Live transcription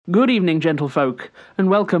Good evening, gentlefolk, and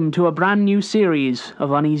welcome to a brand new series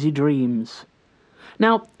of Uneasy Dreams.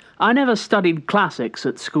 Now, I never studied classics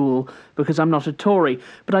at school because I'm not a Tory,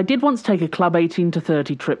 but I did once take a Club 18 to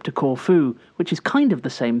 30 trip to Corfu, which is kind of the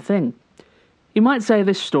same thing. You might say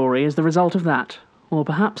this story is the result of that, or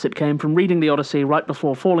perhaps it came from reading the Odyssey right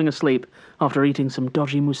before falling asleep after eating some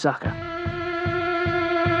dodgy moussaka.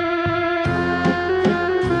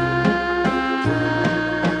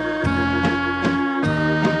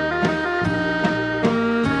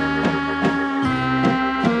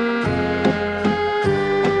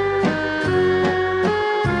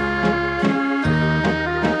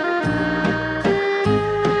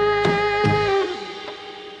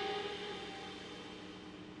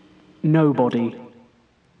 Nobody.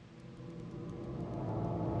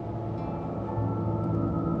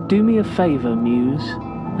 Do me a favour, Muse,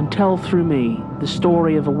 and tell through me the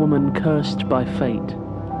story of a woman cursed by fate,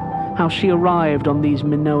 how she arrived on these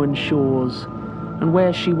Minoan shores, and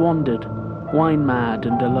where she wandered, wine-mad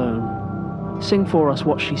and alone. Sing for us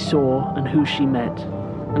what she saw and who she met,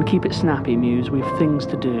 and keep it snappy, Muse, we've things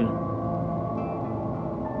to do.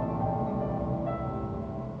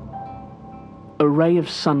 A ray of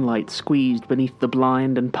sunlight squeezed beneath the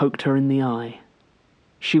blind and poked her in the eye.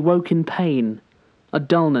 She woke in pain, a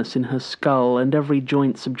dullness in her skull and every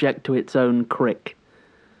joint subject to its own crick.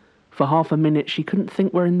 For half a minute she couldn't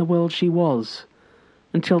think where in the world she was,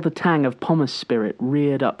 until the tang of pomace spirit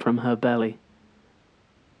reared up from her belly.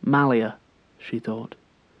 Malia, she thought.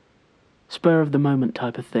 Spur of the moment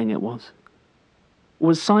type of thing it was.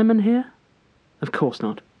 Was Simon here? Of course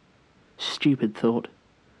not. Stupid thought.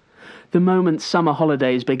 The moment summer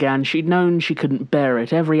holidays began, she'd known she couldn't bear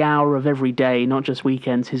it. Every hour of every day, not just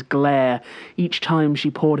weekends, his glare, each time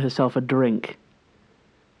she poured herself a drink.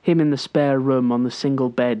 Him in the spare room on the single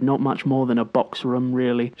bed, not much more than a box room,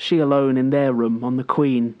 really. She alone in their room, on the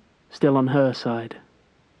Queen, still on her side.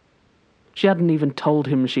 She hadn't even told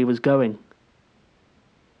him she was going.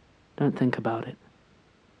 Don't think about it.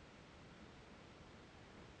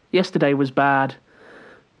 Yesterday was bad.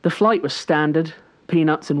 The flight was standard.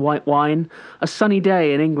 Peanuts and white wine, a sunny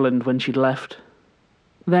day in England when she'd left.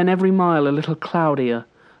 Then every mile a little cloudier,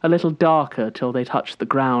 a little darker till they touched the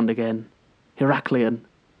ground again. Heraclean.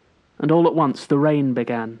 And all at once the rain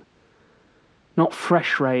began. Not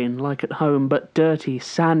fresh rain, like at home, but dirty,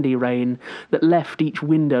 sandy rain that left each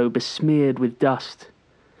window besmeared with dust.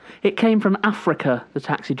 It came from Africa, the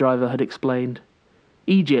taxi driver had explained.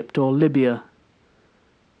 Egypt or Libya.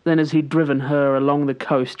 Then as he'd driven her along the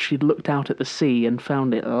coast, she'd looked out at the sea and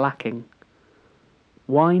found it lacking.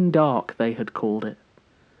 Wine dark, they had called it.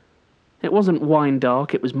 It wasn't wine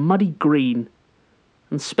dark, it was muddy green,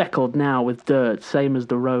 and speckled now with dirt, same as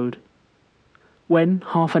the road. When,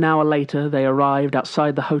 half an hour later, they arrived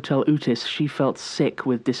outside the Hotel Utis, she felt sick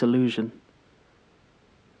with disillusion.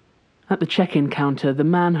 At the check-in counter, the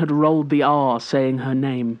man had rolled the R, saying her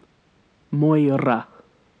name. Moira.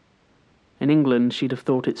 In England, she'd have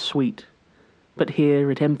thought it sweet, but here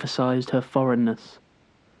it emphasized her foreignness.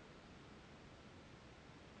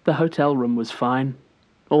 The hotel room was fine,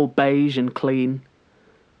 all beige and clean.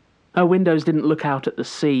 Her windows didn't look out at the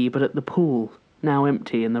sea, but at the pool, now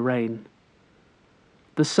empty in the rain.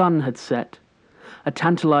 The sun had set, a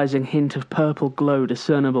tantalizing hint of purple glow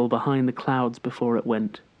discernible behind the clouds before it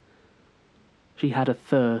went. She had a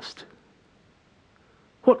thirst.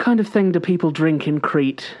 What kind of thing do people drink in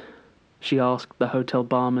Crete? She asked the hotel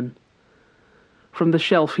barman. From the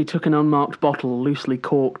shelf he took an unmarked bottle, loosely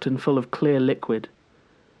corked and full of clear liquid.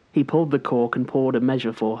 He pulled the cork and poured a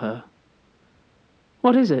measure for her.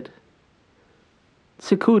 What is it?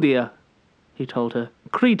 Sikoudia, he told her.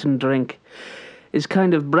 Cretan drink. Is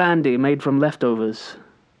kind of brandy made from leftovers.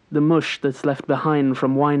 The mush that's left behind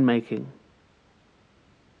from winemaking.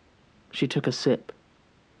 She took a sip.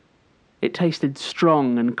 It tasted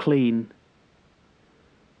strong and clean.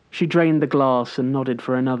 She drained the glass and nodded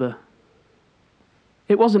for another.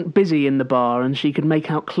 It wasn't busy in the bar, and she could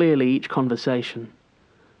make out clearly each conversation.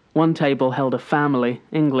 One table held a family,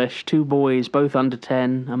 English, 2 boys, both under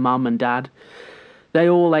 10, a mum and dad. They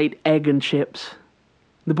all ate egg and chips.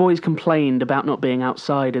 The boys complained about not being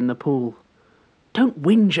outside in the pool. "Don't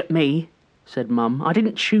whinge at me," said Mum. "I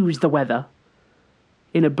didn't choose the weather."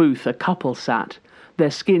 In a booth, a couple sat, their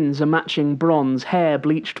skins a matching bronze, hair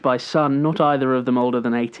bleached by sun, not either of them older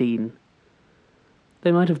than 18.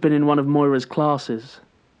 They might have been in one of Moira's classes.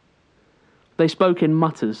 They spoke in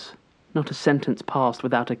mutters, not a sentence passed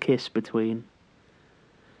without a kiss between.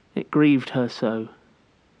 It grieved her so.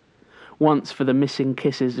 Once for the missing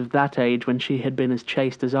kisses of that age when she had been as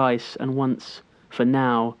chaste as ice, and once for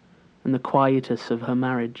now and the quietus of her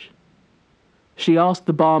marriage. She asked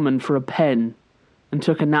the barman for a pen and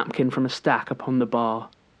took a napkin from a stack upon the bar.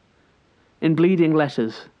 In bleeding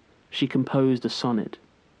letters, she composed a sonnet.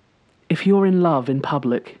 If you're in love in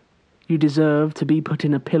public, you deserve to be put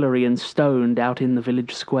in a pillory and stoned out in the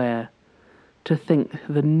village square. To think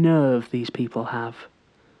the nerve these people have.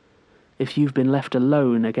 If you've been left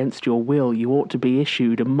alone against your will, you ought to be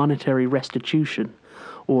issued a monetary restitution,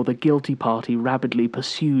 or the guilty party rabidly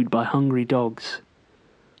pursued by hungry dogs.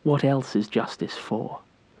 What else is justice for?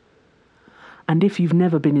 And if you've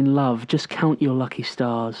never been in love, just count your lucky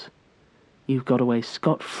stars. You've got away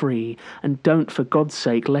scot-free, and don't, for God's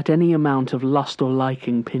sake, let any amount of lust or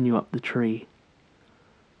liking pin you up the tree.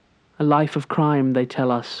 A life of crime, they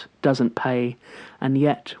tell us, doesn't pay, and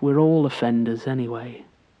yet we're all offenders anyway.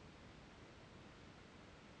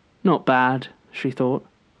 Not bad, she thought.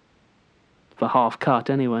 For half cut,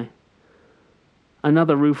 anyway.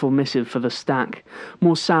 Another rueful missive for the stack,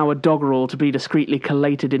 more sour doggerel to be discreetly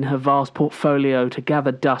collated in her vast portfolio to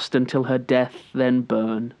gather dust until her death, then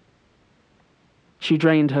burn. She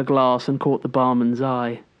drained her glass and caught the barman's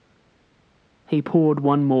eye. He poured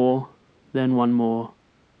one more, then one more,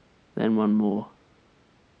 then one more.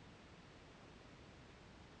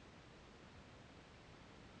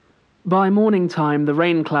 By morning time the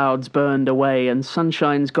rain clouds burned away, and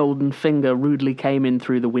sunshine's golden finger rudely came in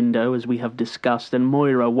through the window, as we have discussed, and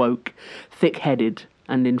Moira woke, thick-headed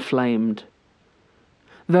and inflamed.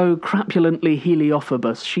 Though crapulently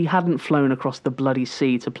heliophobous, she hadn't flown across the bloody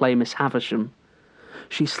sea to play Miss Havisham.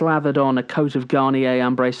 She slathered on a coat of Garnier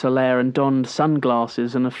Ambre Solaire and donned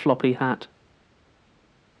sunglasses and a floppy hat.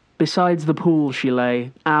 Besides the pool she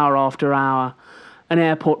lay, hour after hour, an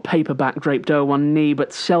airport paperback draped o'er one knee,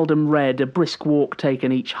 but seldom read, a brisk walk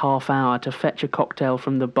taken each half hour to fetch a cocktail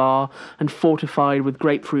from the bar, and fortified with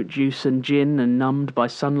grapefruit juice and gin and numbed by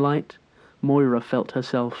sunlight, Moira felt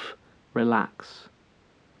herself relax.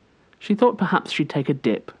 She thought perhaps she'd take a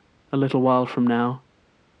dip, a little while from now.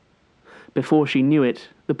 Before she knew it,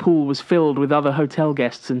 the pool was filled with other hotel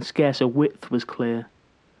guests and scarce a width was clear.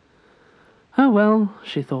 Oh well,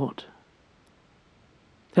 she thought.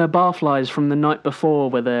 Her barflies from the night before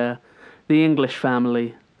were there, the English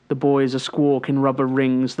family, the boys a-squawk in rubber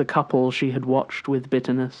rings, the couple she had watched with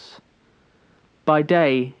bitterness. By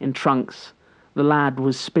day, in trunks, the lad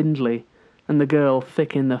was spindly, and the girl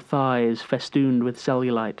thick in the thighs, festooned with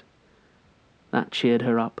cellulite. That cheered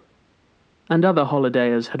her up. And other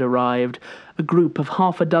holidayers had arrived, a group of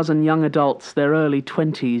half a dozen young adults, their early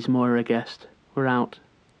 20s, Moira guessed, were out.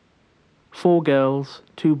 4 girls,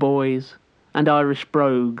 2 boys, and Irish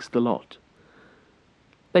brogues, the lot.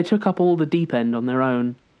 They took up all the deep end on their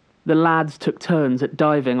own. The lads took turns at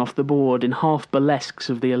diving off the board in half burlesques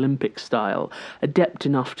of the Olympic style, adept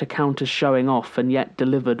enough to count as showing off and yet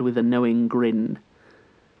delivered with a knowing grin.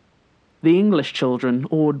 The English children,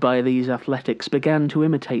 awed by these athletics, began to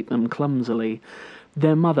imitate them clumsily.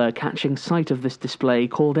 Their mother, catching sight of this display,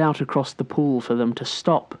 called out across the pool for them to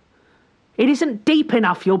stop. "It isn't deep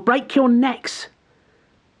enough, you'll break your necks!"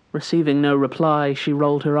 Receiving no reply, she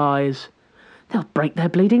rolled her eyes. "They'll break their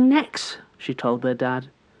bleeding necks," she told their dad.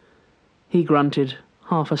 He grunted,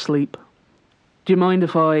 half asleep. "Do you mind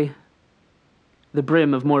if I—" The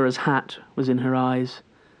brim of Moira's hat was in her eyes.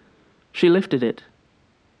 She lifted it.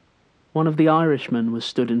 One of the Irishmen was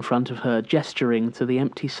stood in front of her, gesturing to the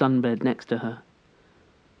empty sunbed next to her.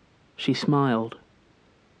 She smiled.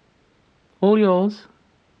 "All yours?"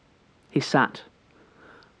 He sat.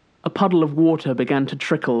 A puddle of water began to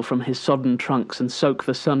trickle from his sodden trunks and soak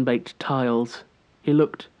the sun-baked tiles. He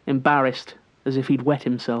looked embarrassed, as if he'd wet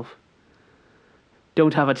himself.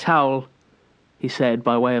 "Don't have a towel," he said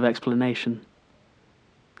by way of explanation.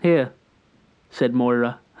 "Here," said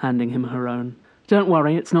Moira, handing him her own. "Don't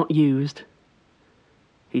worry, it's not used."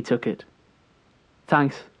 He took it.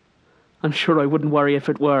 "Thanks. I'm sure I wouldn't worry if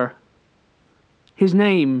it were." His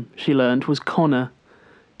name, she learnt, was Connor,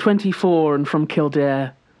 24 and from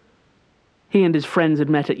Kildare. He and his friends had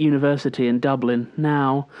met at university in Dublin.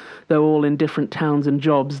 Now, though all in different towns and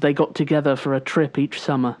jobs, they got together for a trip each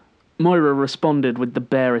summer. Moira responded with the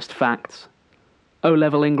barest facts.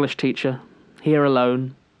 O-level English teacher, here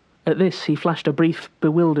alone. At this he flashed a brief,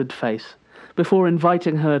 bewildered face, before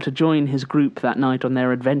inviting her to join his group that night on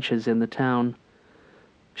their adventures in the town.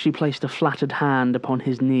 She placed a flattered hand upon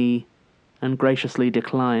his knee and graciously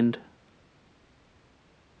declined.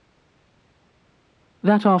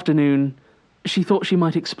 That afternoon, she thought she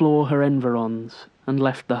might explore her environs and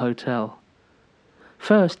left the hotel.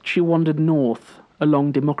 First, she wandered north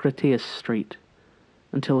along Democritus Street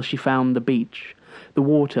until she found the beach, the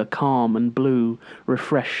water calm and blue,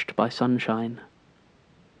 refreshed by sunshine.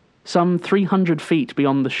 Some 300 feet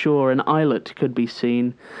beyond the shore, an islet could be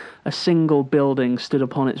seen. A single building stood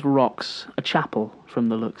upon its rocks, a chapel from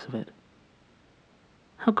the looks of it.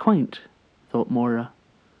 How quaint, thought Moira.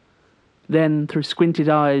 Then, through squinted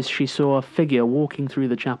eyes, she saw a figure walking through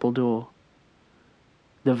the chapel door.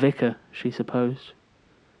 The vicar, she supposed.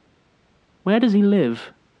 Where does he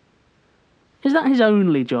live? Is that his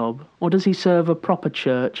only job, or does he serve a proper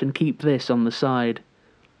church and keep this on the side?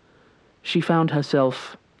 She found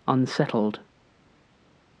herself unsettled.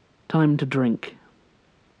 Time to drink.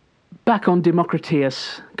 Back on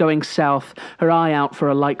Democritus, going south, her eye out for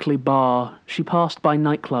a likely bar, she passed by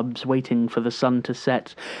nightclubs waiting for the sun to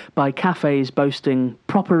set, by cafes boasting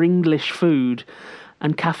proper English food,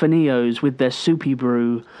 and cafeneos with their soupy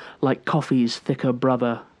brew, like coffee's thicker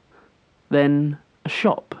brother. Then a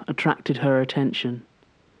shop attracted her attention.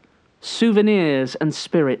 Souvenirs and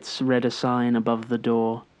spirits, read a sign above the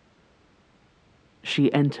door.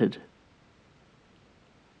 She entered.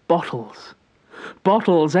 Bottles.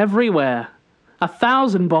 Bottles everywhere.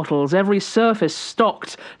 1,000 bottles, every surface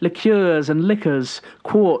stocked, liqueurs and liquors,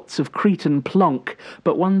 quarts of Cretan plonk,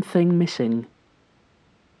 but one thing missing.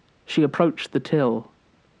 She approached the till.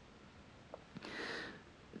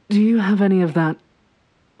 Do you have any of that,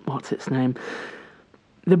 what's its name,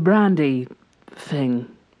 the brandy thing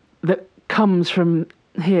that comes from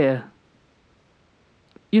here?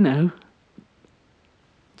 You know.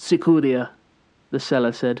 Cicudia, the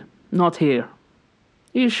seller said. Not here.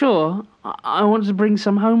 Are you sure? I want to bring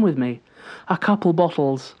some home with me. A couple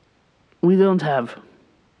bottles. We don't have.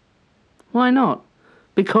 Why not?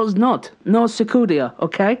 Because not. No Cicudia,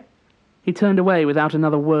 okay? He turned away without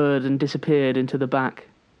another word and disappeared into the back.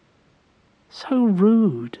 So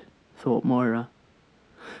rude, thought Moira.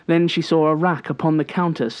 Then she saw a rack upon the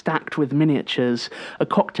counter stacked with miniatures, a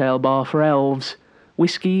cocktail bar for elves,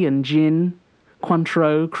 whiskey and gin,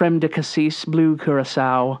 Cointreau, creme de cassis, blue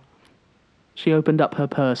curacao. She opened up her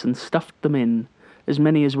purse and stuffed them in, as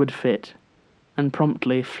many as would fit, and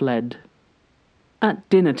promptly fled. At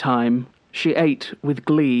dinner time, she ate, with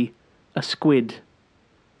glee, a squid.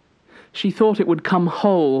 She thought it would come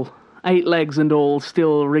whole, 8 legs and all,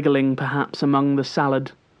 still wriggling perhaps among the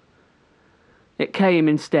salad. It came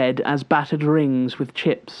instead as battered rings with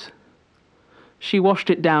chips. She washed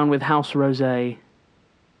it down with house rosé.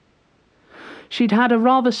 She'd had a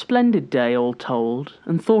rather splendid day, all told,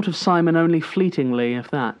 and thought of Simon only fleetingly, if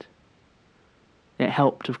that. It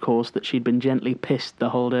helped, of course, that she'd been gently pissed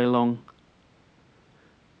the whole day long.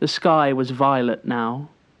 The sky was violet now.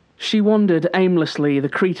 She wandered aimlessly the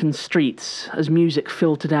Cretan streets as music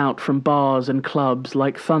filtered out from bars and clubs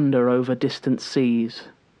like thunder over distant seas.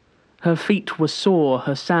 Her feet were sore,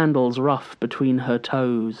 her sandals rough between her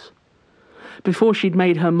toes. Before she'd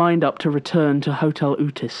made her mind up to return to Hotel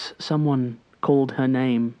Utis, someone called her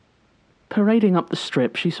name. Parading up the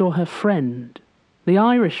strip, she saw her friend, the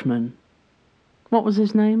Irishman. What was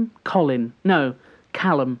his name? Colin. No,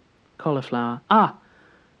 Callum. Cauliflower. Ah,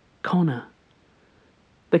 Connor.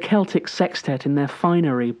 The Celtic sextet in their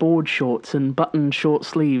finery, board shorts and buttoned short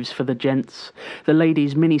sleeves for the gents, the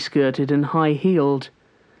ladies miniskirted and high-heeled.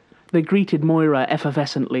 They greeted Moira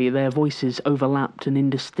effervescently, their voices overlapped and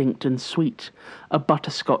indistinct and sweet, a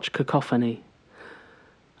butterscotch cacophony.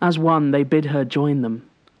 As one, they bid her join them.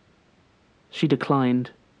 She declined.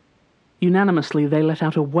 Unanimously, they let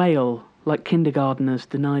out a wail, like kindergarteners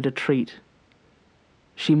denied a treat.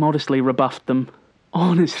 She modestly rebuffed them.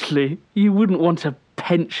 Honestly, you wouldn't want a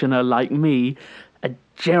pensioner like me, a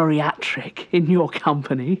geriatric, in your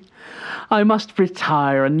company. I must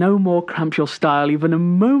retire and no more cramp your style even a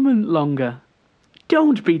moment longer.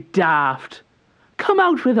 Don't be daft. Come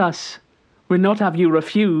out with us. We'll not have you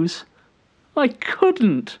refuse. I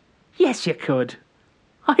couldn't. Yes, you could.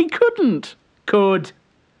 I couldn't. Could.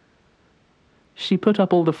 She put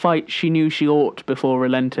up all the fight she knew she ought before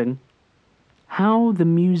relenting. How the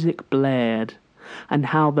music blared, and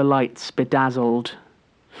how the lights bedazzled.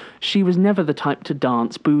 She was never the type to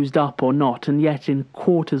dance, boozed up or not, and yet in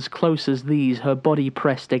quarters close as these, her body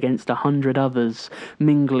pressed against 100 others,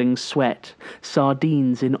 mingling sweat,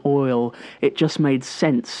 sardines in oil. It just made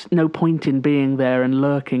sense. No point in being there and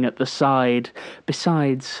lurking at the side.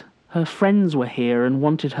 Besides, her friends were here and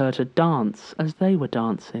wanted her to dance as they were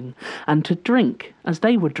dancing, and to drink as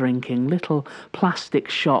they were drinking, little plastic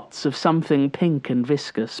shots of something pink and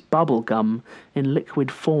viscous, bubble gum, in liquid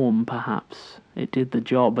form, perhaps. It did the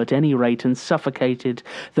job at any rate and suffocated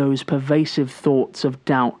those pervasive thoughts of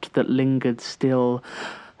doubt that lingered still.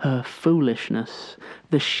 Her foolishness,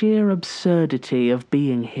 the sheer absurdity of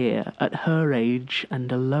being here at her age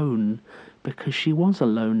and alone, because she was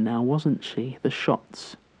alone now, wasn't she? The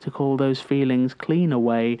shots took all those feelings clean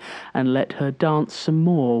away, and let her dance some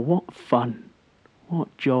more. What fun!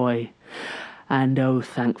 What joy! And oh,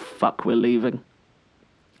 thank fuck we're leaving.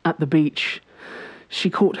 At the beach, she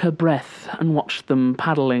caught her breath and watched them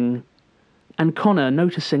paddling, and Connor,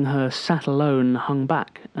 noticing her sat alone, hung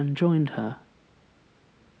back and joined her.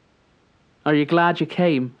 "Are you glad you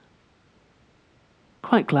came?"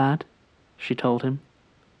 "Quite glad," she told him.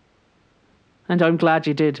 "And I'm glad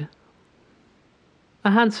you did."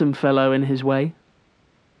 A handsome fellow in his way,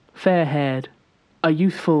 fair-haired, a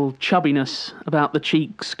youthful chubbiness about the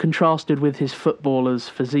cheeks contrasted with his footballer's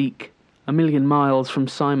physique, a million miles from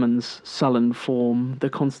Simon's sullen form, the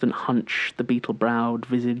constant hunch, the beetle-browed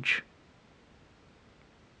visage.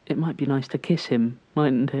 It might be nice to kiss him,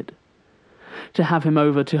 mightn't it? To have him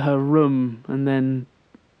over to her room, and then...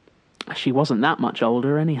 She wasn't that much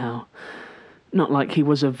older, anyhow. Not like he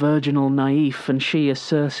was a virginal naif and she a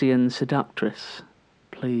Circean seductress.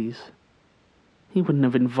 Please. He wouldn't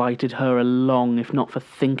have invited her along if not for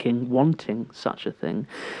thinking, wanting such a thing.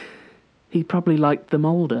 He probably liked them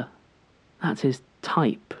older. That's his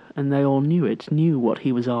type, and they all knew it, knew what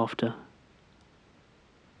he was after.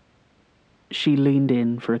 She leaned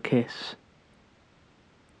in for a kiss.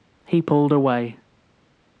 He pulled away.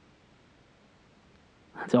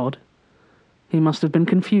 That's odd. He must have been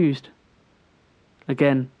confused.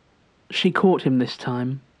 Again, she caught him this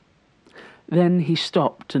time. Then he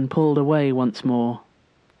stopped and pulled away once more.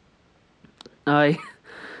 I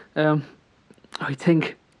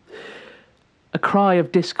think... A cry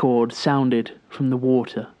of discord sounded from the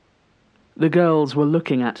water. The girls were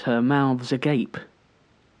looking at her, mouths agape.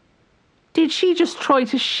 "Did she just try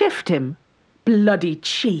to shift him? Bloody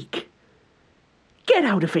cheek! Get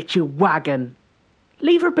out of it, you wagon!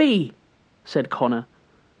 Leave her be," said Connor.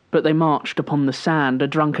 But they marched upon the sand, a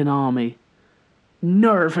drunken army.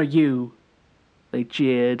 "Nerve of you!" They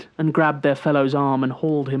jeered and grabbed their fellow's arm and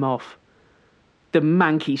hauled him off. "The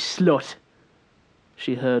manky slut,"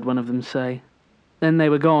 she heard one of them say. Then they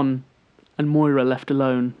were gone, and Moira left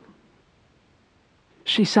alone.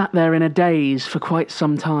 She sat there in a daze for quite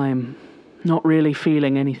some time, not really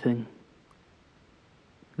feeling anything.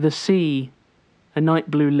 The sea, a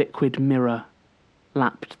night blue liquid mirror,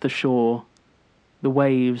 lapped the shore, the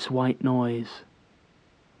waves' white noise.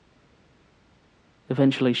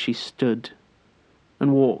 Eventually she stood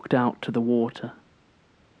and walked out to the water.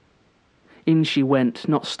 In she went,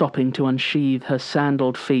 not stopping to unsheathe her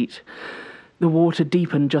sandaled feet. The water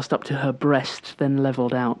deepened just up to her breast, then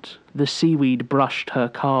levelled out. The seaweed brushed her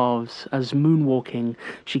calves as, moonwalking,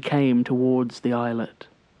 she came towards the islet.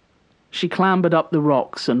 She clambered up the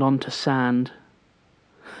rocks and onto sand.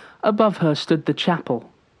 Above her stood the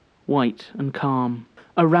chapel, white and calm.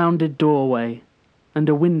 A rounded doorway and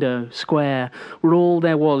a window, square, were all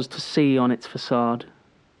there was to see on its facade.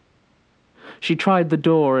 She tried the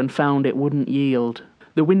door and found it wouldn't yield.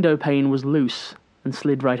 The window pane was loose and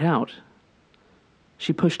slid right out.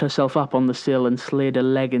 She pushed herself up on the sill and slid a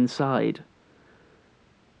leg inside.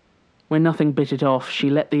 When nothing bit it off, she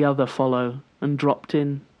let the other follow and dropped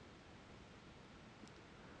in.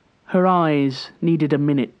 Her eyes needed a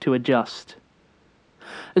minute to adjust.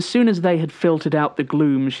 As soon as they had filtered out the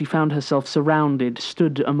gloom, she found herself surrounded,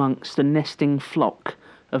 stood amongst a nesting flock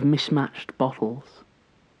of mismatched bottles.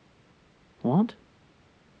 What?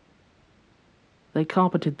 They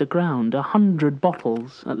carpeted the ground, 100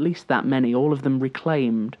 bottles, at least that many, all of them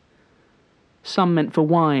reclaimed. Some meant for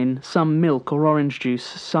wine, some milk or orange juice,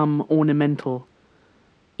 some ornamental.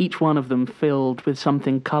 Each one of them filled with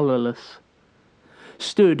something colourless.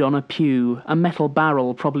 Stood on a pew, a metal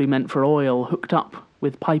barrel probably meant for oil, hooked up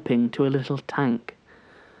with piping to a little tank.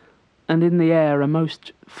 And in the air a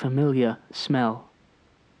most familiar smell.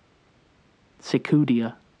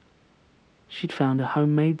 Cicudia. She'd found a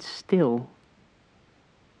homemade still.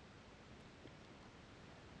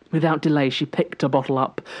 Without delay, she picked a bottle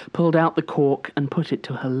up, pulled out the cork, and put it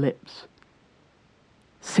to her lips.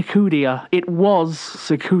 Cicudia! It was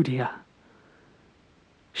Cicudia!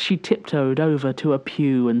 She tiptoed over to a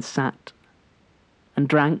pew and sat, and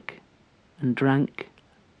drank, and drank,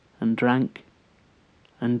 and drank,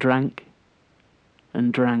 and drank,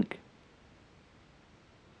 and drank.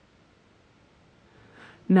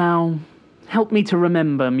 Now, help me to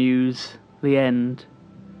remember, Muse, the end.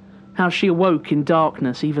 How she awoke in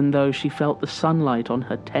darkness even though she felt the sunlight on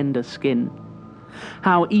her tender skin.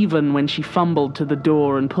 How even when she fumbled to the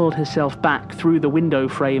door and pulled herself back through the window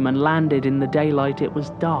frame and landed in the daylight, it was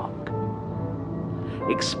dark.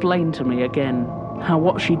 Explain to me again how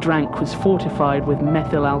what she drank was fortified with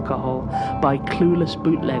methyl alcohol by clueless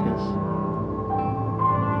bootleggers.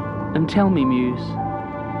 And tell me, Muse,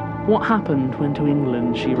 What happened when to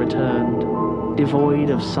England she returned,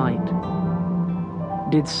 devoid of sight?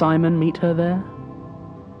 Did Simon meet her there?